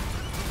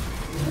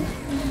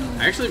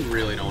 I actually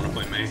really don't want to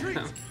play May.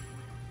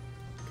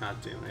 God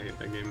damn, I hate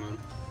that game mode.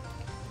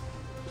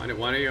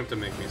 Why do you have to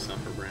make me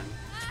suffer, Brand?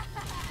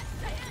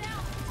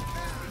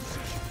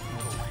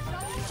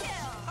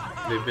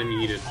 They've been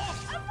yeeted.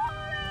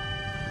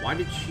 Why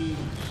did she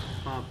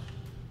pop?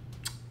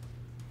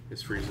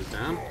 This freezes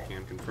down.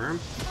 Can confirm.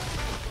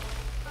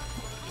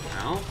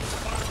 Ow.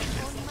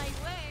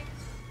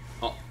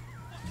 Oh.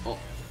 Oh.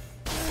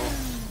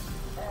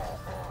 Oh.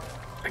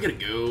 I gotta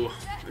go.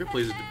 Where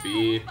plays it to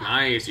be?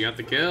 Nice. You have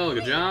the kill.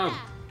 Good job.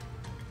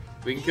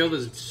 We can kill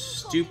this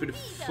stupid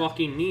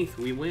fucking Neath.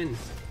 We win.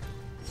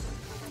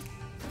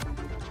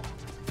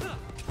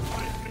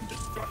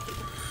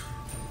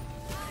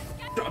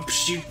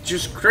 She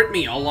just crit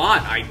me a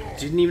lot. I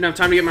didn't even have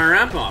time to get my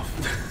ramp off.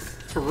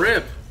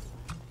 Rip.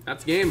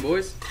 That's game,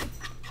 boys.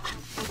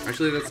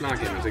 Actually, that's not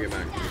game. I take it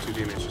back. My 2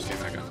 teammates just came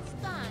back up.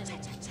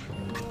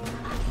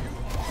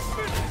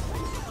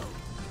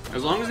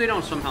 As long as they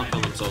don't somehow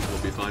kill themselves,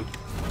 we'll be fine.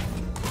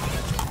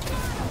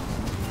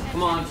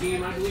 Come on,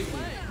 team. I believe in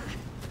you.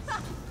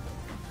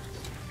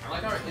 I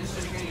like our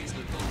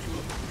instantaneously kill 2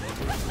 of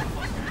them.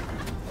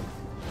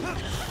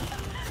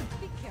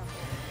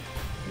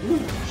 Ooh,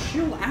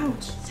 chill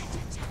out.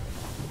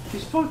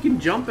 She's fucking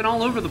jumping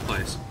all over the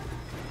place.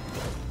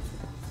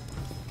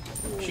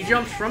 She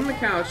jumps from the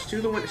couch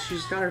to the window.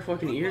 She's got her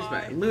fucking ears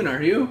back. Luna,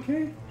 are you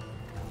okay?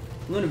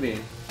 Luna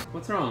Bean,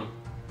 what's wrong?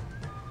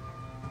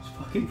 She's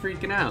fucking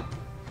freaking out.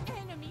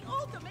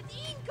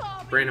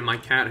 Brandon, my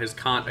cat has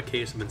caught a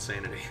case of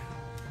insanity.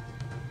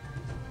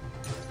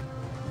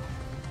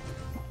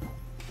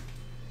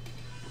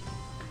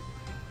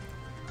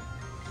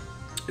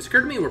 It's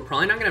occurred to me we're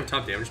probably not gonna have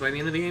top damage by the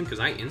end of the game because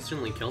I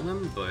instantly kill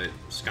them, but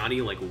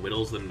Scotty like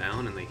whittles them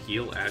down and they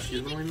heal as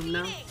she's whittling them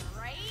down.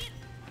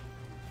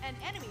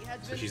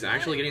 So she's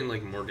actually getting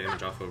like more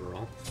damage off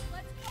overall,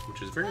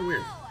 which is very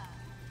weird.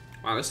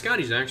 Wow, this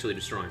Scotty's actually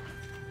destroying.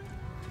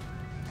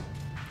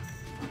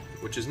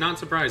 Which is not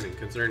surprising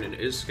considering it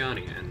is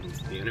Scotty and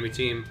the enemy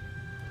team.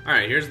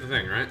 Alright, here's the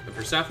thing, right? The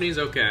Persephone's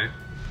okay.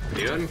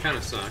 The Odin kind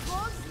of sucks.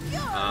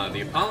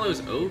 The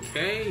Apollo's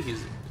okay.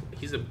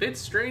 He's a bit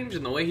strange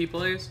in the way he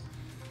plays.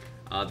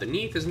 The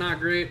Neath is not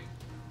great,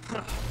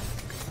 but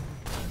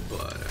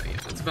yeah,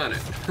 that's about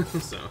it.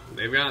 So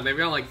they've got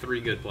like 3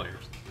 good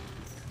players.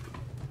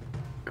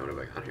 What have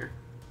I got here?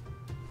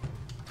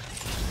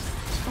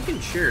 This fucking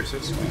chair is so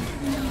sweet.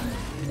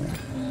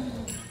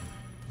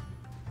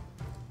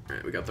 All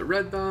right, we got the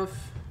red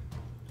buff.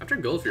 After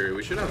Gold Fury,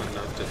 we should have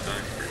enough to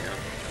tank for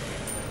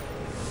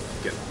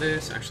get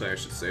this. Actually, I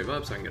should save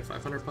up so I can get a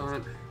 500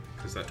 pot.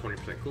 Because that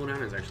 20%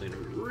 cooldown is actually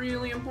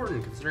really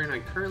important, considering I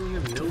currently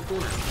have no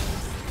cooldown.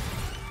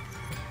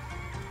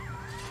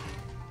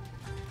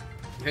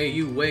 Hey,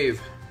 you wave.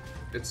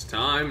 It's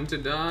time to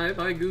die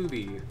by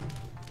Gooby.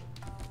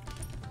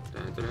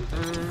 Dun, dun,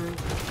 dun, dun.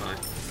 Bye.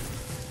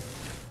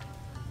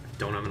 I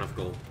don't have enough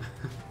gold.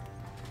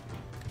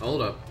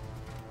 Hold up.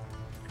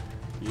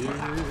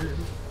 Yeah.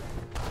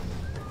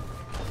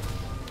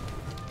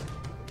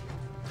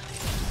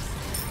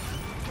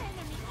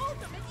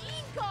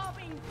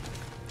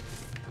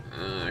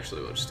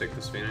 Actually, we'll just take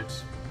this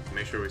Phoenix.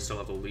 Make sure we still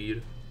have a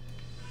lead.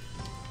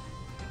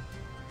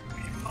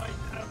 We might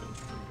have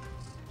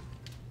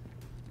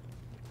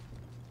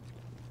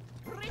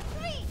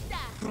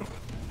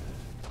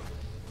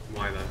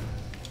Why that?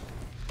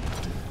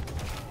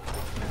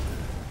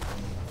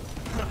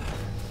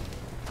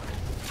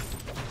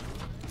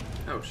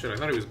 Oh shit, I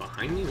thought he was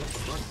behind me? What the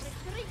fuck?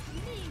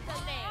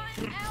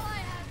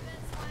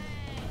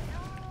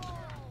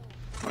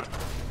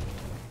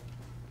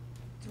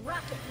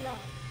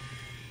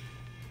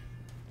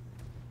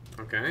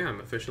 Okay, I'm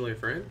officially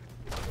afraid.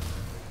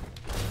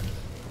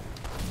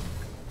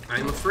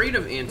 I'm afraid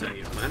of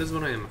anti-heal. That is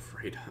what I am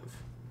afraid of.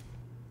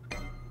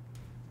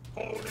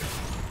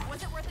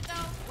 Was it worth it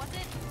though? Was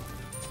it?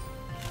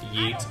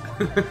 Yeet.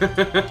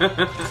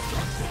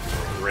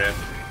 Rip.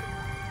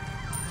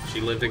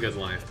 She lived a good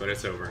life, but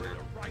it's over now.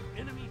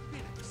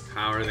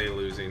 How are they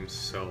losing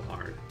so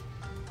hard?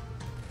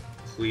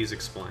 Please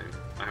explain.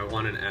 I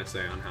want an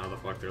essay on how the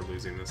fuck they're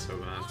losing this so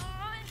bad.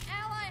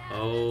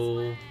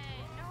 Oh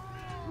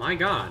my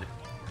god.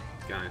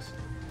 Guys.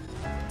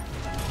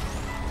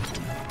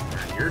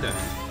 Alright, you're done.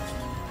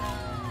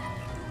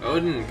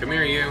 Odin, come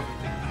here, you.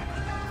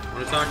 I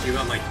want to talk to you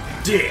about my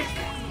dick.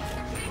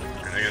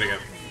 Alright, I gotta go.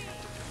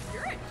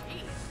 You're a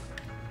G.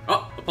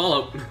 Oh,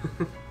 Apollo.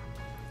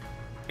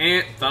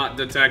 Ant thought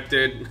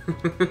detected.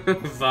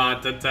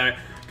 Thought detect.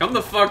 Come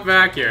the fuck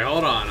back here.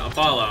 Hold on,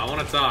 Apollo. I want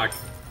to talk.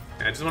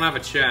 I just want to have a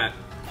chat.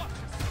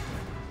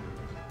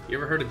 You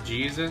ever heard of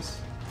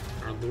Jesus,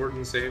 our Lord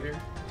and Savior?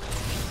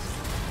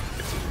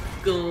 Let's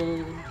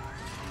go.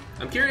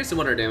 I'm curious to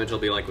what our damage will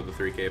be like with the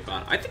 3K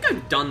bot. I think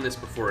I've done this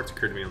before. It's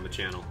occurred to me on the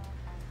channel.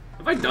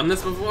 Have I done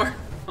this before?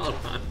 Hold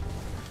on.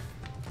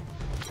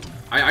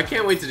 I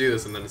can't wait to do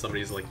this, and then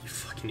somebody's like, "You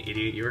fucking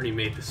idiot! You already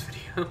made this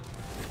video.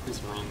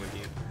 What's wrong with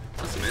you?"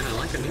 Listen, man, I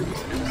like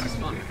Anubis. Anubis is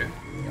fun. Okay,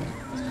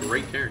 he's a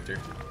great character.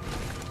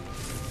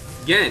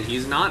 Again,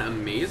 he's not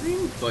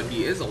amazing, but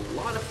he is a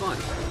lot of fun.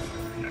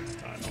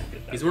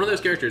 He's one of those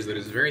characters that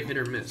is very hit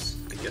or miss.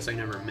 I guess I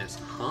never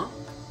missed, huh?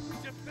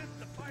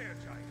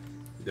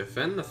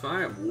 Defend the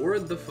fire,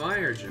 ward the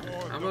fire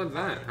giant. How about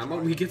that? How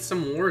about we get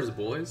some wars,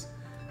 boys?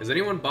 Has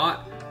anyone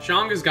bought?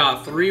 Shanga's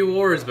got 3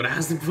 wars, but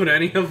hasn't put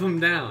any of them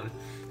down.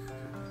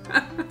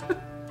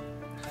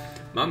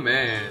 My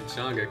man,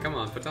 Shanga, come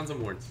on, put down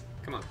some wards.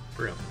 Come on,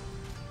 for real.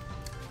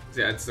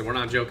 Yeah, we're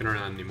not joking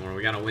around anymore.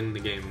 We gotta win the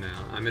game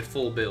now. I'm at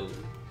full build.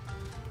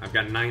 I've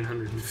got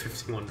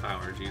 951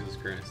 power, Jesus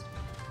Christ.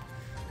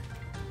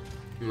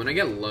 And when I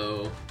get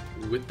low,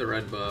 with the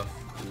red buff,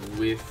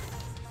 with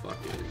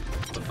fucking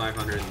the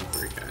 500 and the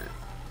 3K.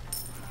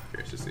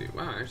 Curious to see.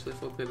 Wow, I actually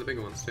full cleared the big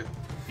ones too.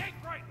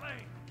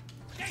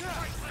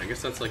 I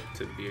guess that's like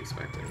to be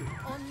expected.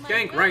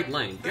 Gank right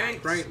lane,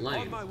 gank right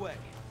lane.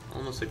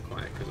 Almost said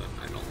quiet because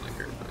I don't like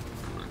her, but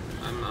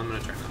I'm gonna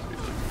try not to be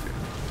so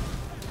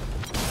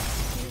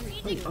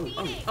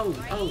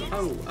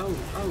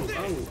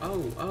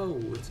oh,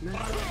 it's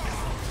Matt.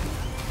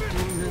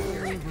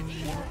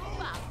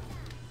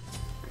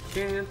 I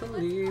can't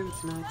believe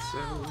it's not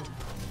so.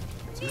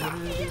 It's Matt.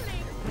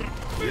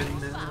 You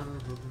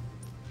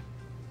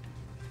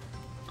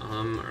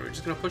know. Are we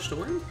just gonna push to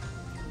win?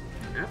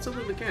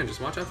 Absolutely can.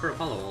 Just watch out for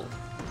Apollo ult.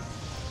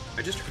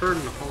 I just heard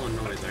an Apollo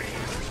noise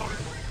actually.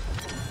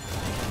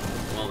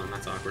 Well then,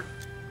 that's awkward.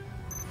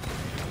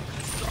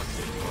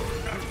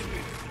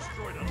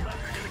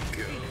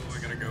 I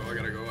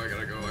gotta go.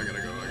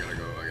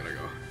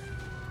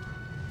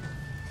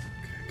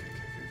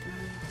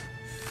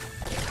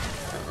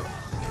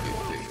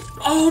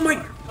 Oh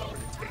my!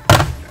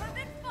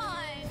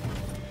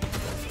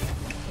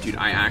 Dude,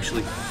 I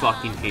actually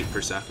fucking hate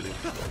Persephone.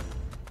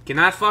 Can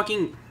that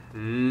fucking...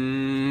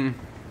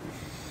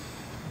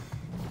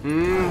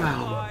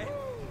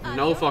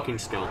 No fucking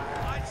skill.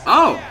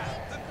 Oh!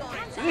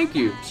 Thank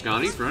you,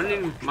 Scotty, for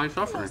ending my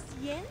suffering.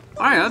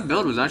 Alright, that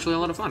build was actually a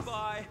lot of fun.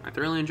 I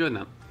thoroughly enjoyed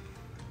that.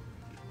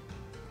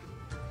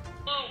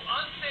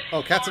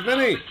 Oh, Cats of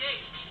Mini!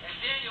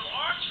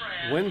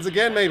 Wins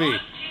again, maybe.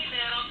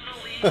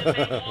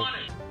 Alright,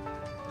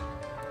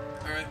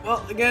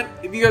 well, again,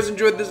 if you guys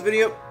enjoyed this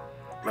video,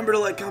 remember to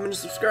like, comment, and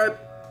subscribe.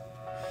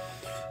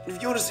 And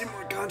if you want to see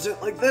more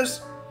content like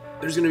this,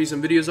 there's going to be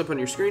some videos up on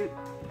your screen.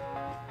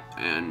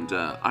 And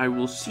I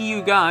will see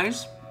you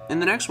guys in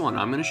the next one.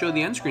 I'm going to show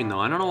the end screen,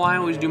 though. I don't know why I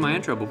always do my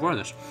intro before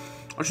this.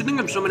 I should think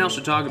of someone else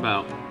to talk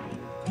about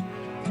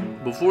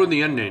before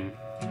the ending,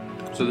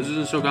 so this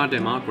isn't so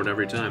goddamn awkward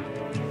every time.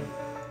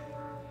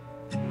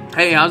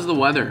 Hey, how's the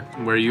weather?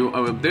 Where you?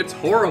 Oh, it's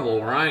horrible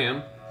where I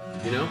am.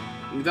 You know?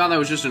 You thought that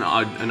was just an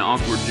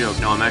awkward joke.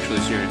 No, I'm actually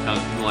serious.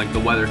 Like, the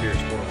weather here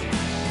is horrible.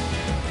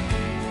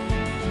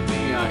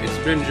 Yeah, it's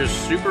been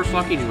just super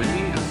fucking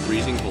windy and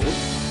freezing cold,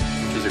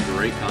 which is a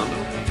great combo.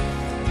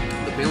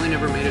 The Bailey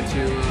never made it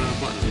to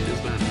platinum. It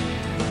feels bad.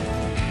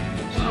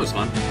 So that was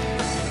fun.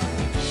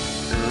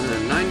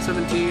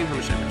 917. How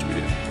much damage we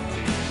did?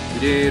 We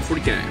did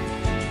 40k.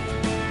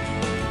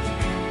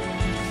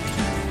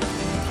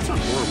 That's not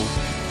horrible.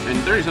 In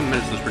 37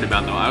 minutes, that's pretty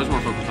bad though. I was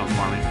more focused on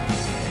farming.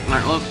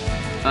 Alright, well,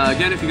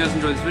 again, if you guys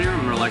enjoyed this video,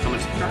 remember to like,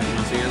 comment, subscribe, and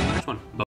I'll see you guys in the next one. Bye.